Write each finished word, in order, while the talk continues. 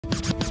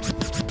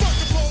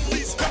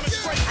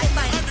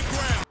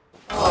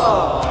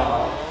Hello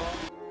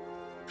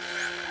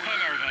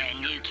there,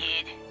 new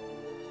kid.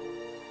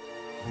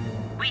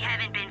 We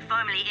haven't been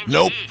formally introduced.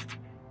 Nope.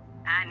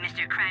 I'm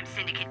Mr. Crime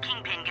Syndicate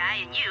Kingpin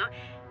Guy, and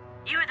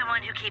you're the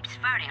one who keeps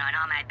farting on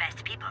all my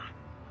best people.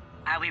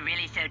 Are we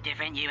really so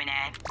different, you and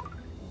I?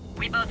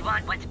 We both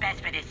want what's best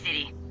for this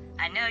city.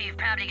 I know you've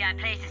probably got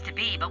places to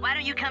be, but why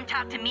don't you come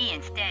talk to me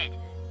instead?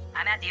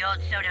 I'm at the old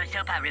Soto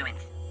Sopa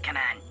ruins. Come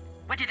on.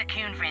 What do the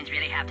Coon friends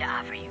really have to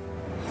offer you?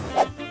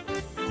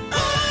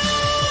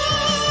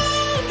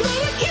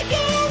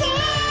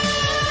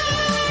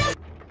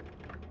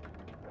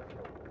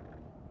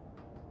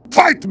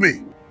 Fight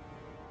me!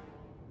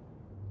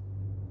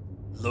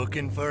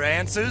 Looking for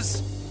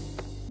answers?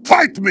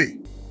 Fight me!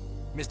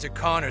 Mr.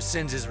 Connor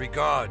sends his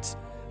regards.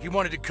 He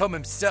wanted to come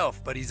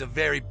himself, but he's a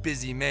very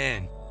busy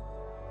man.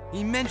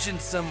 He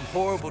mentioned some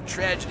horrible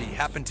tragedy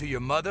happened to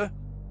your mother.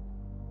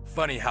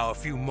 Funny how a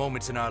few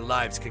moments in our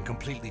lives can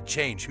completely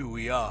change who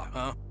we are,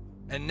 huh?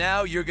 And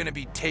now you're gonna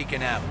be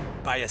taken out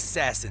by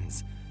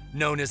assassins,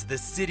 known as the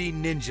City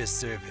Ninja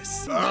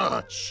Service.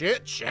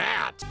 Chit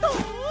chat.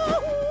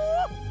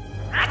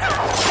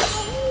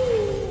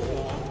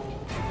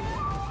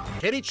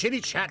 Chitty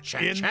chitty chat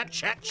chat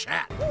chat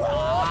chat.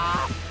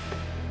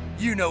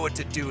 You know what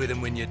to do with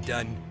him when you're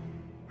done.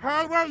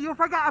 Hey, wait, you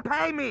forgot to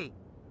pay me.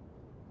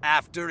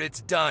 After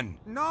it's done.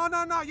 No,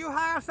 you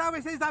hire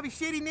services of a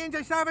shitty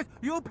ninja service,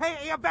 you pay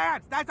in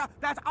advance.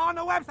 That's on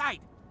the website.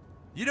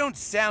 You don't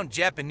sound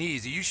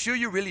Japanese. Are you sure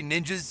you're really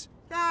ninjas?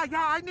 Yeah,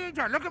 I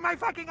ninja. Look at my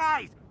fucking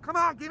eyes. Come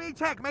on, give me a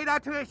check made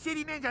out to a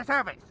shitty ninja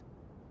service.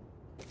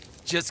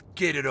 Just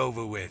get it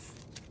over with.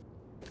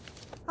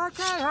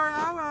 Okay,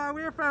 Haro,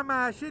 we're from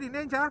Shitty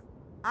Ninja.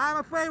 I'm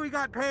afraid we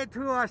got paid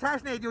to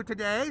assassinate you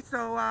today,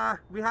 so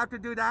we have to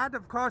do that,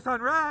 of course, on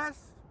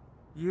Russ.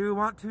 You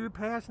want to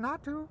pay us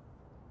not to?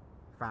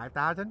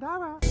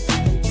 $5,000.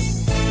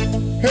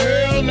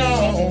 Hell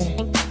no.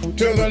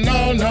 To the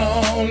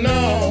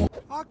no.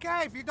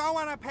 Okay, if you don't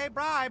want to pay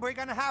bribe, we're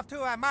gonna have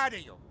to murder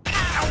you.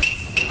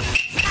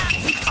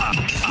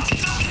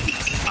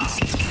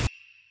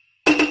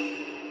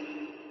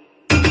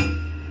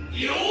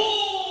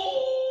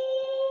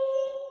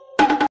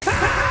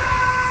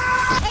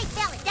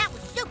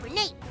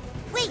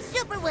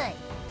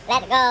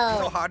 Let's go.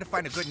 So hard to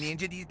find a good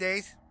ninja these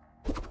days.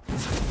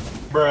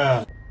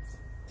 Bruh.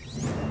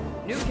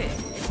 New kid,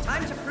 it's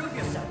time to prove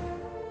yourself.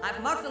 I've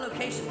marked the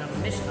location of the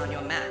mission on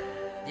your map.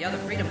 The other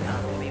Freedom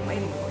Pals will be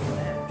waiting for you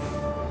there.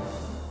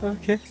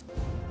 Okay.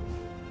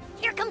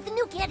 Here comes the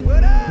new kid.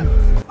 What up?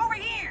 Over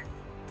here!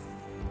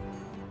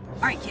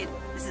 Alright, kid.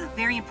 This is a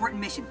very important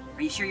mission.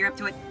 Are you sure you're up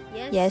to it?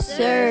 Yes,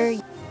 sir.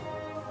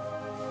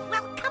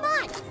 Well, come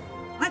on.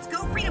 Let's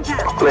go, Freedom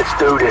Pals! Let's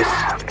do this.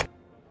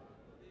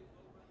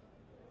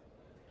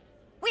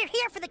 We're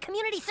here for the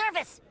community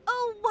service.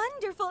 Oh,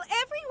 wonderful,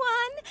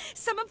 everyone!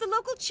 Some of the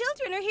local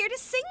children are here to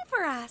sing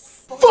for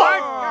us.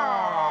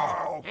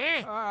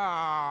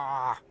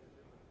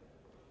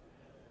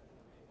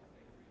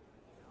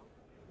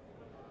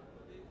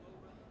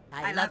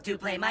 I love to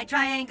play my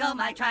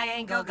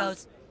triangle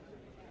goes.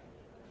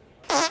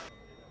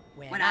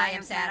 When I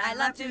am sad, I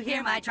love to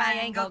hear my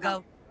triangle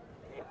go.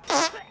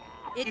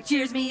 It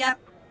cheers me up.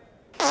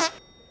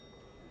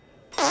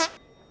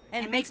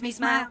 And it makes me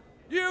smile.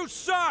 You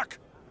suck!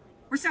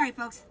 We're sorry,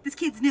 folks. This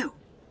kid's new.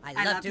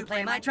 I love to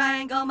play my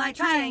triangle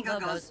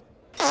goes.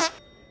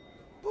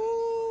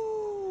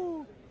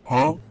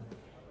 Huh?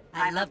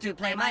 I love to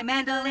play my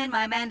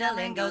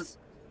mandolin goes.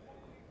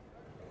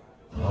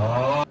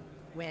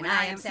 When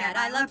I am sad,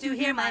 I love to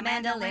hear my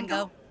mandolin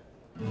go.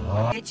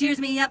 It cheers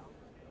me up.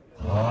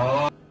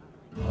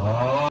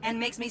 And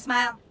makes me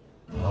smile.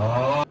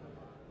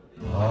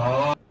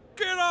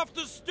 Get off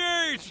the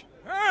stage!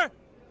 Huh?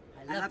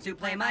 I love to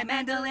play my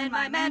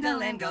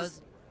mandolin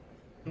goes.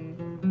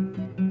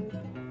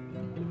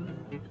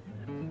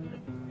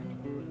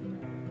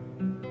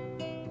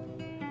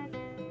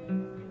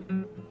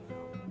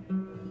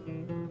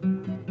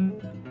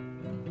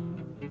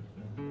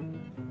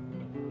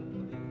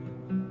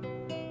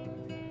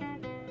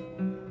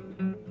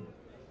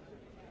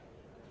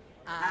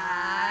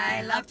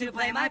 I love to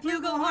play my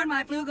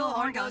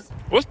flugelhorn goes.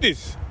 What's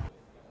this?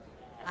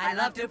 I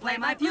love to play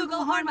my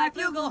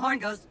flugelhorn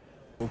goes.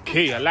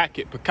 Okay, I like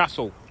it.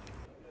 Picasso.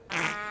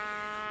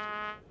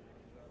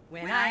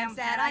 When I am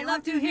sad, I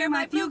love to hear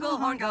my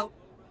flugelhorn go.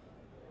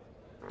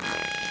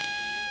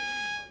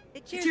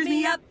 It cheers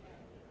me up.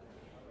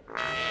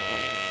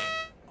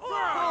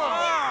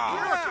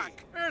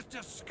 It's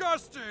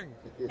disgusting!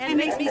 And it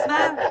makes me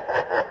smile.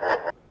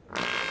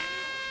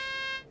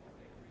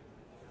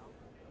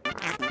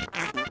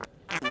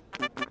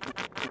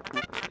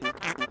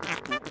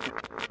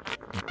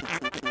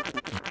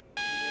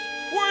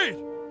 Wait!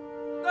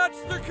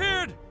 That's the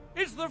kid!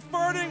 It's the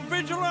farting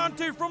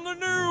vigilante from the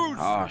news!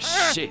 Oh,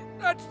 shit.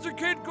 That's the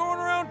kid going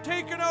around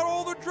taking out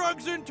all the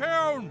drugs in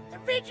town! The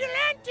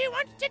vigilante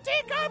wants to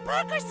take our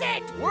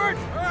Percocet. What?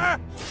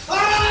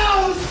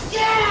 Oh,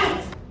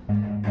 shit!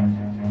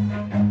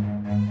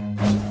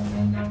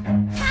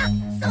 Ha!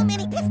 So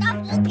many pissed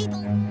off old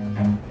people.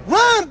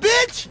 Run,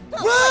 bitch!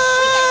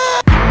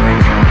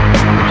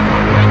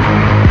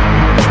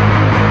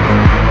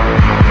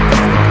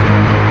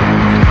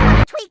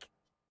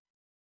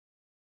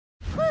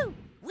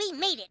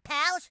 made it,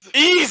 pals.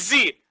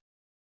 Easy!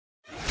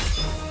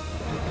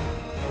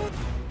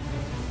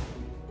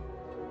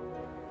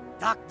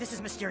 Doc, this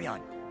is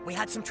Mysterion. We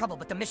had some trouble,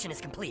 but the mission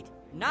is complete.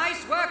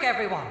 Nice work,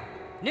 everyone.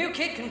 New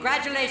kid,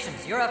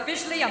 congratulations. You're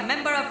officially a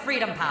member of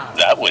Freedom Pals.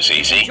 That was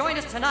easy. Join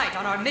us tonight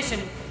on our mission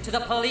to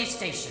the police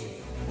station.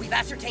 We've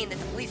ascertained that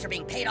the police are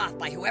being paid off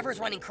by whoever's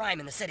running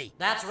crime in the city.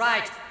 That's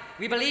right.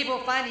 We believe we'll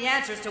find the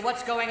answers to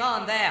what's going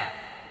on there.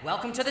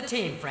 Welcome to the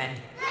team, friend.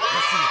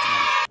 We'll see you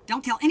tonight.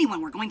 Don't tell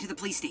anyone we're going to the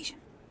police station.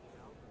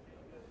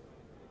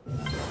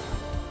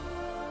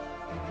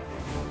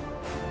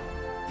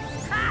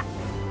 Ha!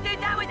 Dude,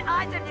 that was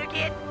awesome, new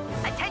kid.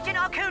 Attention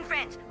all coon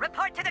friends.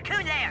 Report to the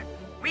coon lair.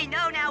 We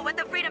know now what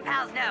the Freedom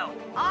Pals know.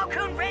 All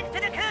coon friends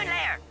to the coon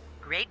lair.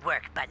 Great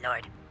work,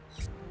 Buttlord.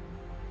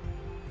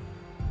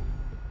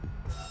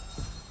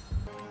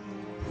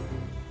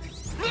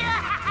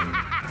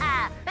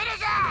 It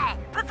is I,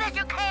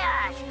 Professor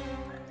Chaos.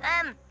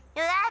 I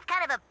have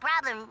kind of a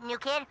problem, new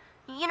kid.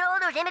 You know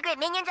those immigrant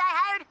minions I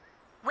hired?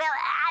 Well,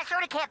 I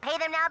sort of can't pay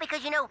them now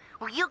because, you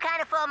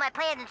kind of followed my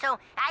plans, and so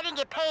I didn't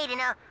get paid,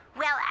 and, I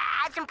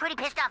had some pretty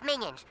pissed off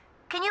minions.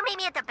 Can you meet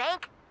me at the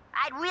bank?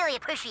 I'd really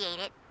appreciate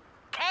it.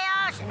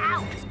 Chaos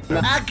out!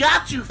 I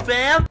got you,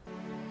 fam.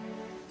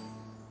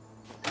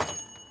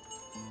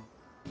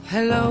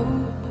 Hello?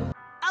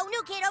 Oh,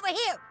 new kid, over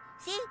here.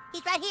 See?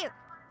 He's right here.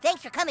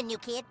 Thanks for coming, new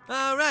kid.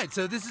 All right,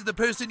 so this is the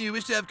person you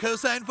wish to have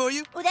co-sign for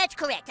you? Oh, that's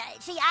correct.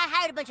 See, I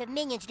hired a bunch of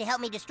minions to help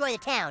me destroy the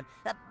town.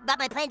 But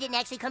my plan didn't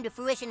actually come to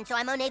fruition, and so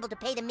I'm unable to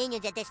pay the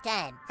minions at this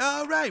time.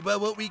 All right, well,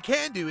 what we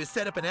can do is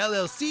set up an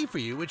LLC for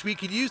you, which we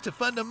can use to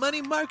fund a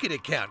money market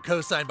account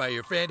co-signed by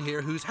your friend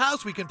here, whose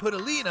house we can put a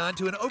lien on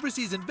to an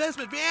overseas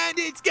investment, and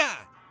it's gone.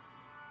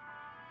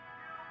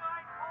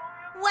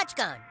 What's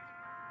gone?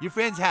 Your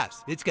friend's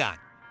house, it's gone.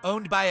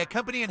 Owned by a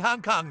company in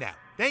Hong Kong now.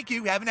 Thank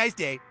you, have a nice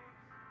day.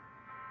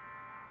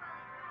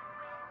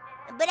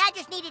 But I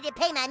just needed to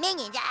pay my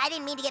minions. I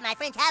didn't mean to get my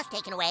friend's house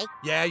taken away.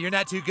 Yeah, you're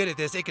not too good at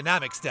this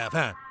economic stuff,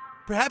 huh?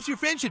 Perhaps your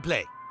friend should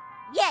play.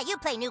 Yeah, you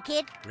play, new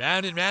kid.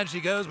 Round and round she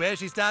goes, where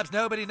she stops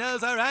nobody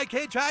knows. All right,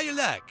 kid, try your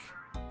luck.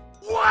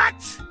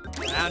 What?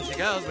 Round she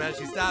goes, where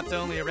she stops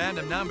only a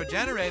random number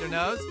generator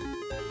knows.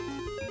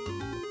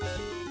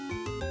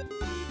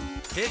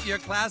 Hit your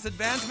class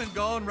advancement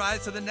goal and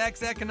rise to the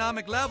next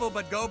economic level,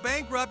 but go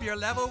bankrupt, your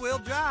level will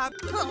drop.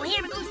 Oh,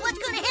 here it goes. What's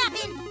gonna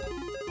happen?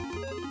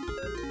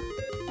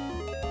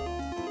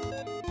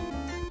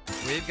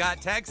 We've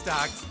got tech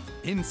stocks,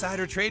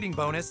 insider trading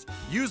bonus,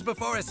 use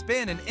before a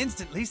spin and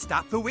instantly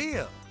stop the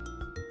wheel.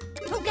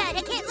 Oh God,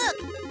 I can't look.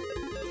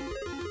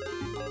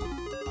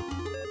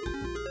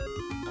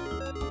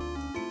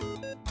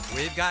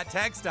 We've got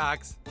tech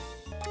stocks.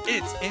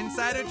 It's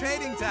insider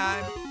trading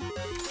time.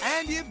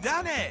 And you've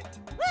done it.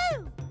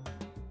 Woo!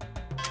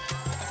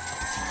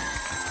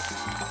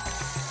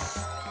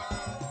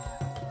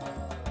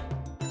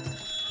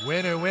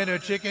 Winner, winner,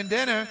 chicken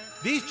dinner.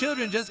 These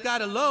children just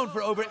got a loan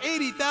for over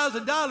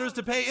 $80,000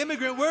 to pay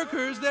immigrant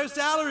workers their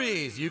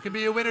salaries. You can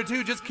be a winner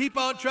too. Just keep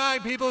on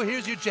trying, people.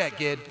 Here's your check,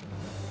 kid.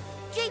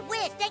 Gee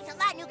whiz, thanks a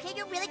lot, new kid.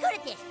 You're really good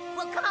at this.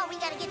 Well, come on, we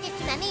gotta get this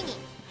to my minions.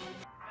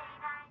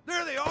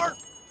 There they are.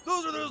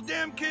 Those are those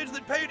damn kids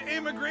that paid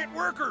immigrant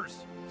workers.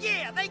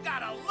 Yeah, they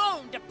got a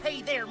loan to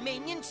pay their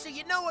minions, so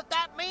you know what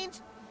that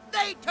means?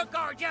 They took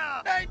our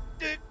job. They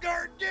took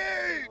our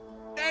dude.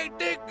 They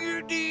took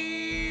your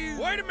dude.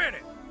 Wait a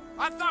minute.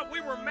 I thought we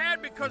were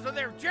mad because of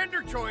their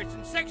gender choice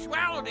and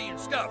sexuality and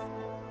stuff.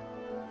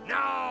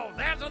 No,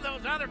 those are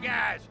those other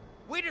guys.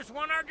 We just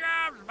want our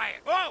jobs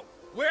back. Oh,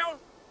 well,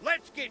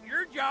 let's get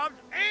your jobs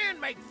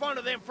and make fun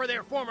of them for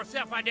their former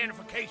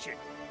self-identification.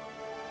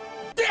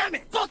 Damn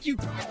it! Fuck you!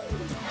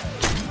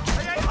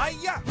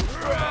 Hi-ya!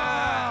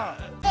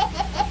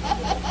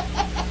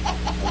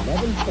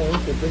 11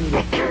 points to bring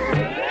you.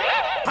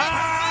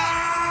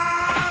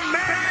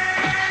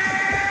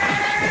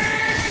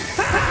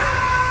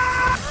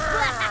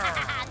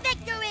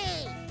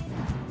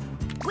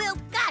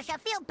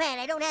 Bad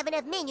I don't have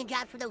enough minion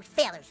jobs for those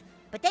fellers.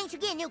 But thanks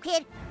again, new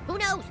kid. Who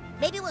knows?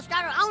 Maybe we'll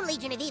start our own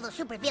legion of evil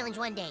supervillains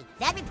one day.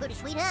 That'd be pretty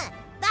sweet, huh?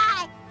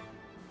 Bye!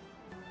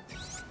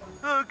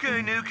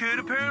 Okay, new kid.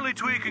 Apparently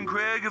Tweak and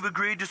Craig have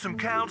agreed to some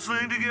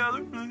counseling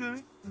together.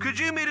 Okay. Could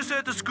you meet us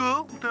at the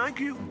school? Thank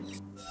you.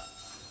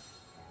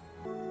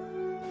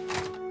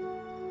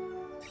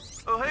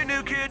 Oh, hey,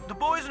 new kid. The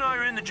boys and I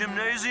are in the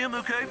gymnasium,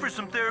 okay, for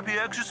some therapy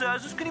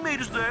exercises. Can you meet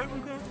us there?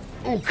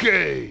 Okay.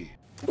 Okay.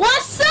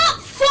 What's up,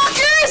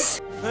 fuckers?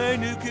 Hey,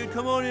 new kid,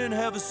 come on in and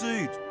have a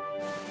seat.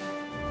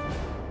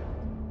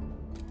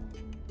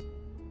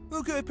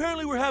 Okay,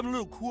 apparently we're having a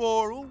little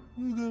quarrel.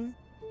 Okay.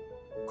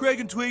 Craig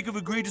and Tweak have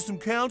agreed to some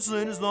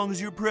counseling as long as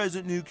you're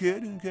present, new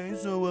kid. Okay,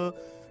 so,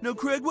 now,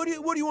 Craig, what do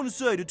you want to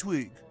say to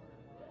Tweak?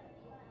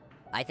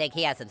 I think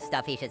he has some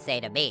stuff he should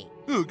say to me.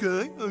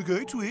 Okay,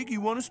 Tweak,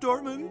 you want to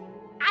start, maybe?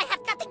 I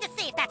have nothing to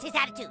say if that's his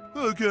attitude.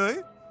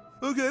 Okay,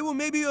 well,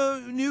 maybe,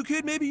 new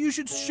kid, maybe you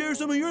should share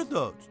some of your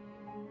thoughts.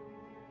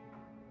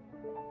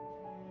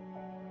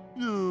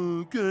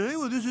 Okay,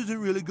 well, this isn't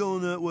really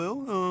going that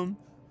well.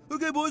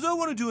 Okay, boys, I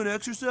want to do an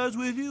exercise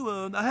with you.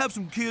 I have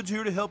some kids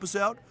here to help us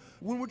out.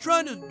 When we're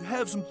trying to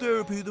have some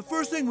therapy, the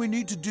first thing we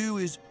need to do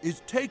is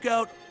take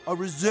out our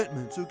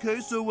resentments, okay?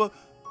 So,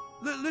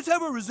 let's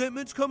have our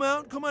resentments come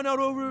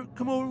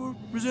over,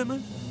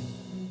 resentments.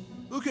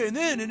 Okay, and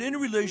then in a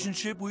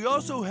relationship, we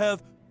also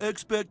have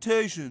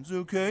expectations,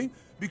 okay?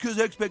 Because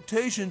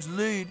expectations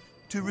lead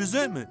to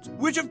resentment,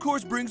 which of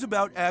course brings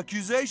about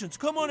accusations.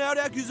 Come on out,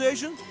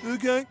 accusations,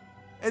 okay?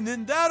 And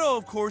then that all,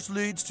 of course,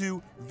 leads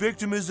to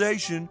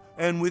victimization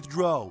and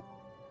withdrawal.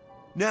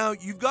 Now,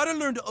 you've got to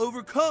learn to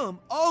overcome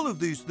all of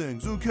these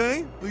things,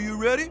 okay? Are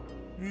you ready?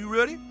 Are you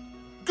ready?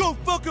 Go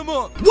fuck them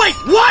up! Wait,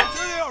 what?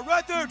 There they are,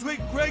 right there, Tweak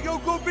and Craig.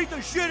 Go beat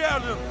the shit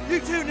out of them. You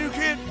too, new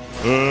kid.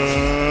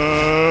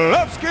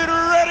 Let's get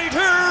ready to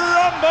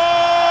rumble!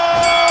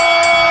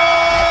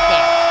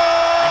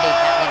 I mean,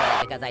 not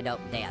literally, because I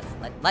don't dance.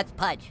 Let's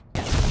punch.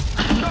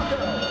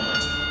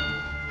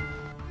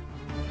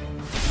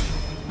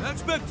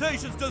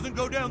 Expectations doesn't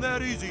go down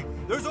that easy.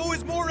 There's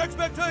always more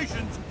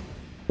expectations.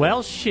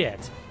 Well,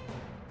 shit.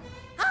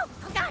 Oh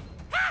God!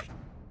 Ah!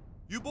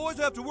 You boys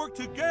have to work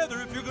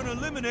together if you're going to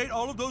eliminate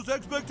all of those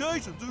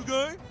expectations,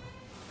 okay?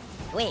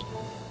 Tweak,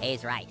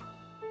 he's right.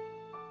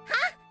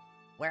 Huh?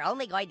 We're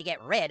only going to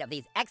get rid of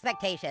these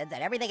expectations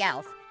and everything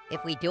else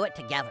if we do it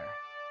together.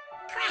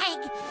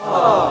 Craig!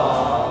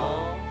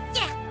 Aww.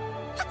 Yeah,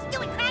 let's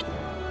do it, Craig!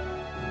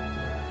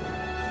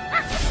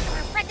 Ah,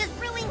 our friend is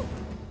brewing!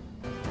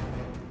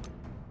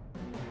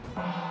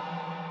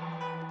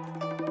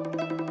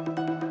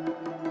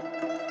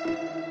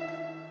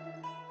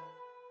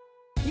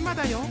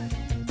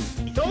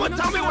 Someone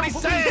tell me what he's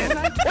saying!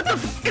 What the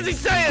f is he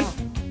saying?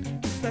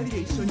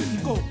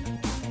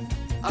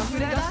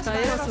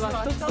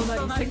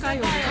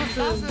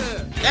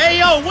 Hey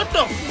yo, what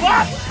the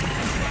fuck?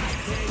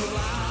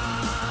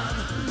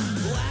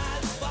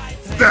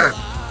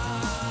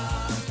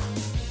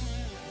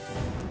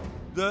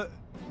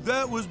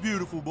 That was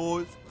beautiful,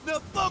 boys. Now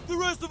fuck the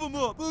rest of them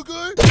up,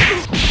 okay?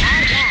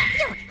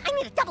 Yeah. I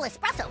need a double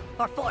espresso,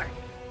 or 4.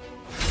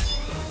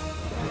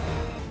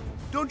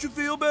 Don't you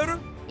feel better?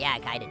 Yeah, I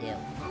kinda do.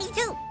 Me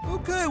too.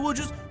 Okay, well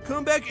just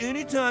come back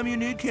anytime you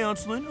need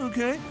counseling,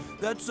 okay?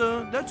 That's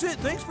it.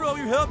 Thanks for all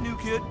your help, new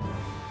kid.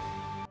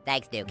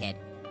 Thanks, new kid.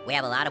 We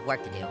have a lot of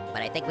work to do,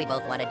 but I think we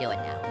both want to do it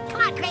now.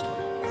 Come on, Craig.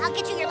 I'll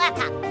get you your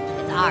laptop.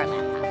 It's our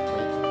laptop,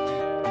 please.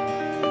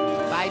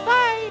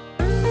 Bye-bye.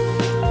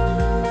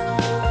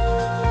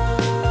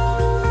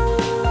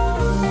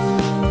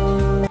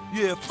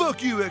 Yeah,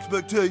 fuck you,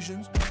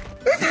 expectations.